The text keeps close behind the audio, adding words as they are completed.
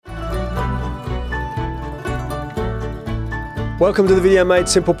Welcome to the Video Made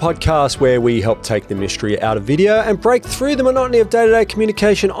Simple podcast, where we help take the mystery out of video and break through the monotony of day-to-day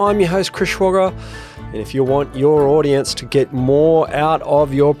communication. I'm your host, Chris Schwager. And if you want your audience to get more out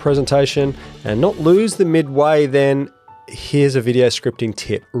of your presentation and not lose the midway, then here's a video scripting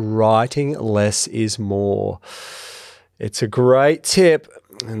tip. Writing less is more. It's a great tip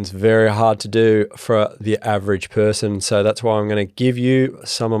and it's very hard to do for the average person. So that's why I'm going to give you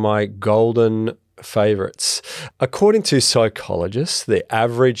some of my golden favorites. According to psychologists, the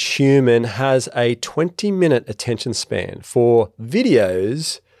average human has a 20-minute attention span. For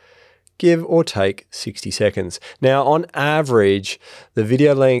videos, give or take 60 seconds. Now, on average, the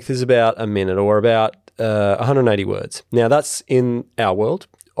video length is about a minute or about 180 words. Now, that's in our world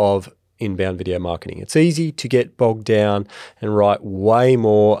of inbound video marketing. It's easy to get bogged down and write way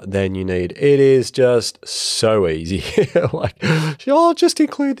more than you need. It is just so easy. I'll just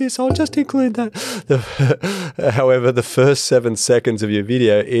include this, I'll just include that. However, the first 7 seconds of your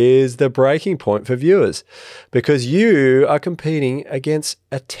video is the breaking point for viewers because you are competing against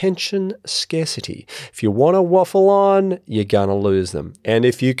attention scarcity. If you want to waffle on, you're going to lose them. And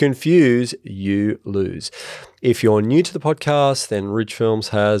if you confuse, you lose. If you're new to the podcast, then Ridge Films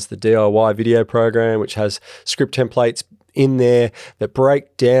has the DIY video program, which has script templates in there that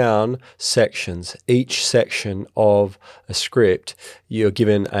break down sections. Each section of a script, you're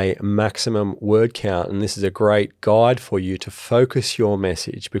given a maximum word count, and this is a great guide for you to focus your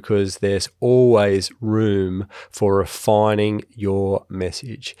message because there's always room for refining your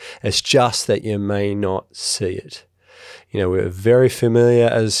message. It's just that you may not see it. You know, we're very familiar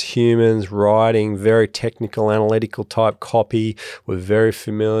as humans writing very technical, analytical type copy. We're very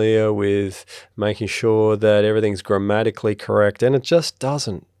familiar with making sure that everything's grammatically correct, and it just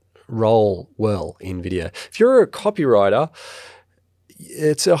doesn't roll well in video. If you're a copywriter,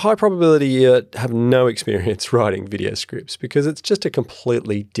 it's a high probability you have no experience writing video scripts because it's just a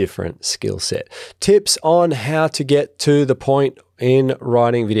completely different skill set. Tips on how to get to the point in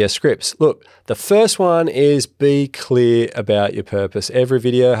writing video scripts. Look, the first one is be clear about your purpose. Every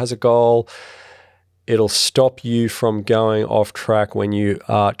video has a goal. It'll stop you from going off track when you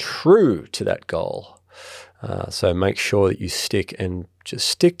are true to that goal. So make sure that you stick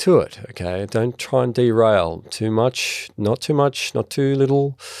to it, okay? Don't try and derail too much, not too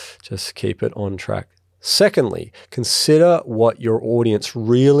little. Just keep it on track. Secondly, consider what your audience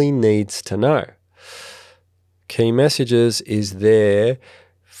really needs to know. Key messages is there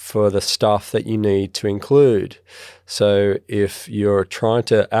for the stuff that you need to include. So if you're trying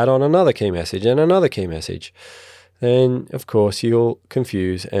to add on another key message and another key message, then of course you'll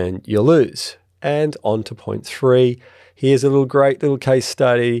confuse and you'll lose. And on to point 3. Here's a great little case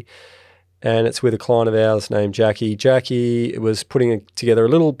study, and it's with a client of ours named Jackie. Jackie was putting together a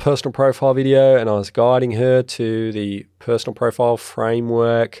little personal profile video, and I was guiding her to the personal profile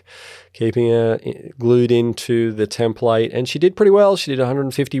framework, keeping her glued into the template, and she did pretty well. She did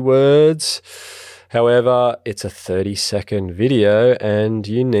 150 words. However, it's a 30-second video and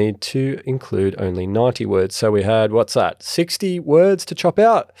you need to include only 90 words. So we had, 60 words to chop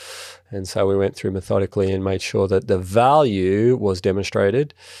out. And so we went through methodically and made sure that the value was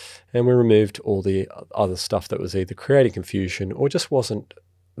demonstrated, and we removed all the other stuff that was either creating confusion or just wasn't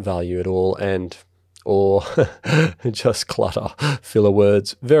value at all, or just clutter, filler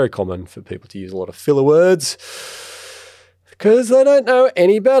words. Very common for people to use a lot of filler words because they don't know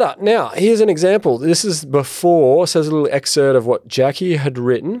any better. Now, here's an example. This is before, so there's a little excerpt of what Jackie had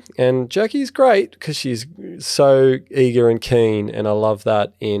written. And Jackie's great because she's so eager and keen, and I love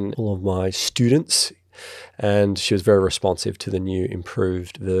that in all of my students. And she was very responsive to the new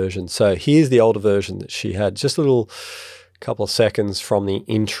improved version. So here's the older version that she had. Just a little couple of seconds from the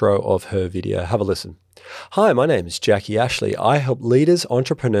intro of her video. Have a listen. Hi, my name is Jackie Ashley. I help leaders,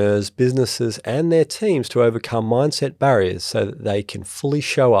 entrepreneurs, businesses, and their teams to overcome mindset barriers so that they can fully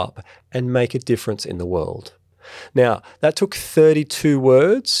show up and make a difference in the world. Now, that took 32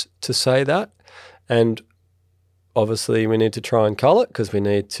 words to say that, and obviously we need to try and cull it because we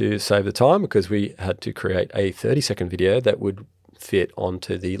need to save the time because we had to create a 30-second video that would fit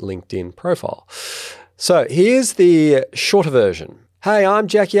onto the LinkedIn profile. So here's the shorter version. Hey, I'm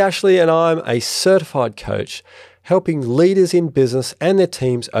Jackie Ashley and I'm a certified coach helping leaders in business and their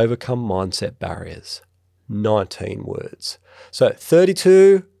teams overcome mindset barriers. 19 words. So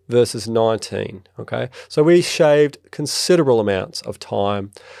 32 versus 19, okay? So we shaved considerable amounts of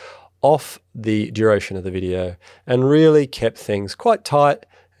time off the duration of the video and really kept things quite tight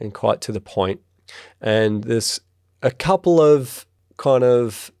and quite to the point. And there's a couple of kind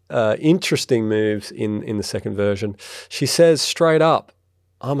of interesting moves in the second version. She says straight up,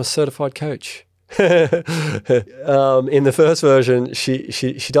 I'm a certified coach In the first version,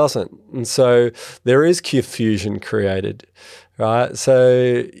 she doesn't. And so there is confusion created, right? So,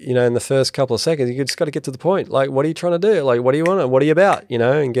 in the first couple of seconds, you just got to get to the point. Like, what are you trying to do? Like, what do you want? What are you about?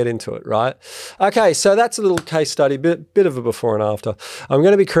 And get into it, right? Okay, so that's a little case study, bit of a before and after. I'm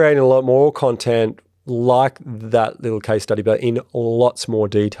going to be creating a lot more content like that little case study, but in lots more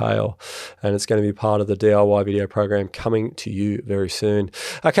detail. And it's going to be part of the DIY video program coming to you very soon.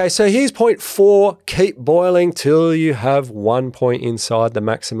 Okay, so here's point 4. Keep boiling till you have 1 point inside the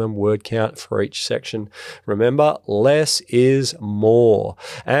maximum word count for each section. Remember, less is more.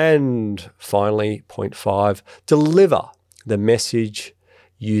 And finally, point 5, deliver the message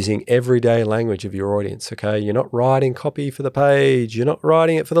using everyday language of your audience, okay? You're not writing copy for the page. You're not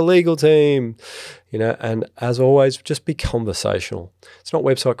writing it for the legal team, and as always, just be conversational. It's not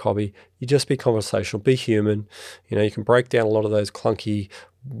website copy. You just be conversational, be human. You can break down a lot of those clunky,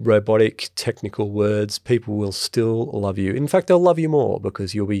 robotic, technical words. People will still love you. In fact, they'll love you more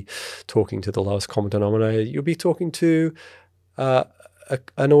because you'll be talking to the lowest common denominator. You'll be talking to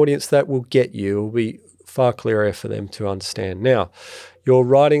an audience that will get you. It will be far clearer for them to understand. Now, you're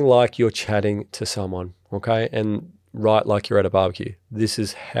writing like you're chatting to someone, okay? And write like you're at a barbecue. This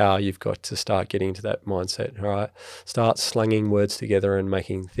is how you've got to start getting into that mindset, all right? Start slanging words together and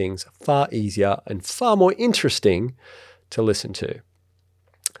making things far easier and far more interesting to listen to.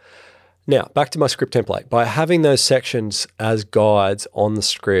 Now, back to my script template. By having those sections as guides on the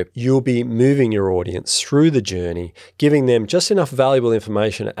script, you'll be moving your audience through the journey, giving them just enough valuable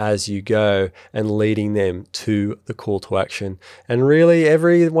information as you go and leading them to the call to action. And really,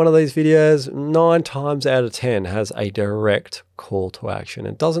 every one of these videos, 9 times out of 10, has a direct call to action.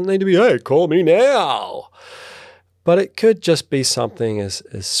 It doesn't need to be, hey, call me now. But it could just be something as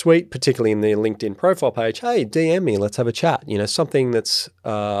sweet, particularly in the LinkedIn profile page. Hey, DM me, let's have a chat. Something that's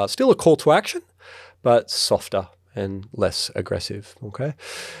still a call to action, but softer and less aggressive, okay?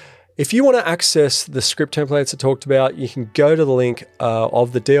 If you want to access the script templates I talked about, you can go to the link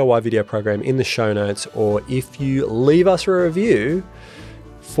of the DIY video program in the show notes, or if you leave us a review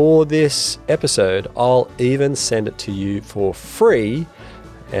for this episode, I'll even send it to you for free.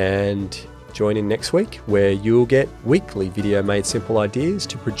 And join in next week where you'll get weekly Video Made Simple ideas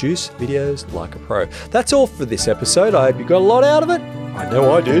to produce videos like a pro. That's all for this episode. I hope you got a lot out of it. I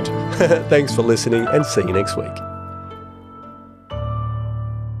know I did. Thanks for listening and see you next week.